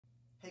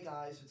Hey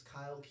guys, it's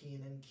Kyle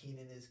Keenan.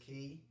 Keenan is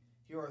key.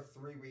 Here are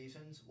 3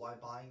 reasons why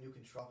buying new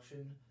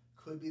construction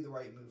could be the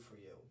right move for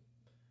you.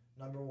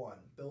 Number 1,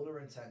 builder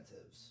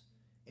incentives.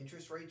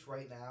 Interest rates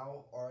right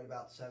now are at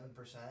about 7%.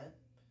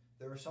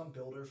 There are some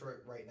builders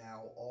right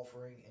now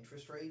offering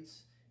interest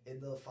rates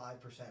in the 5%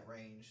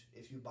 range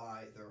if you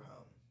buy their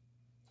home.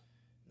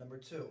 Number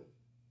 2,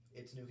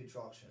 it's new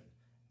construction.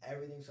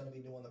 Everything's going to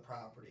be new on the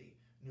property.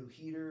 New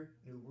heater,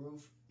 new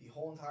roof, the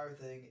whole entire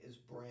thing is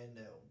brand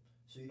new.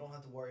 So you don't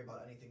have to worry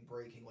about anything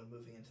breaking when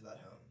moving into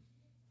that home.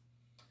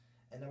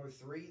 And number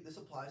 3, this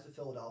applies to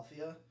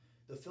Philadelphia.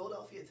 The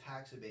Philadelphia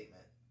tax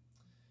abatement.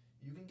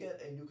 You can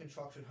get a new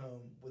construction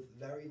home with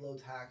very low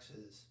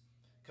taxes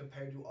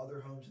compared to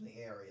other homes in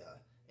the area.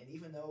 And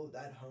even though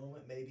that home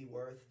may be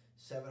worth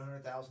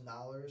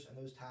 $700,000 and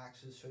those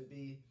taxes should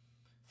be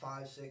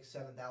 $5,000,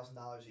 $6,000,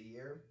 $7,000 a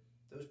year,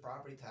 those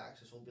property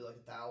taxes will be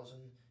like $1,000,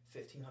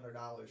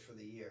 $1,500 for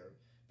the year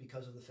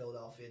because of the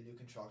Philadelphia new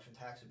construction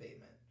tax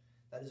abatement.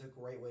 That is a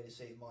great way to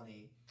save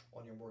money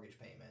on your mortgage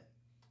payment.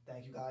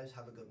 Thank you guys.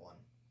 Have a good one.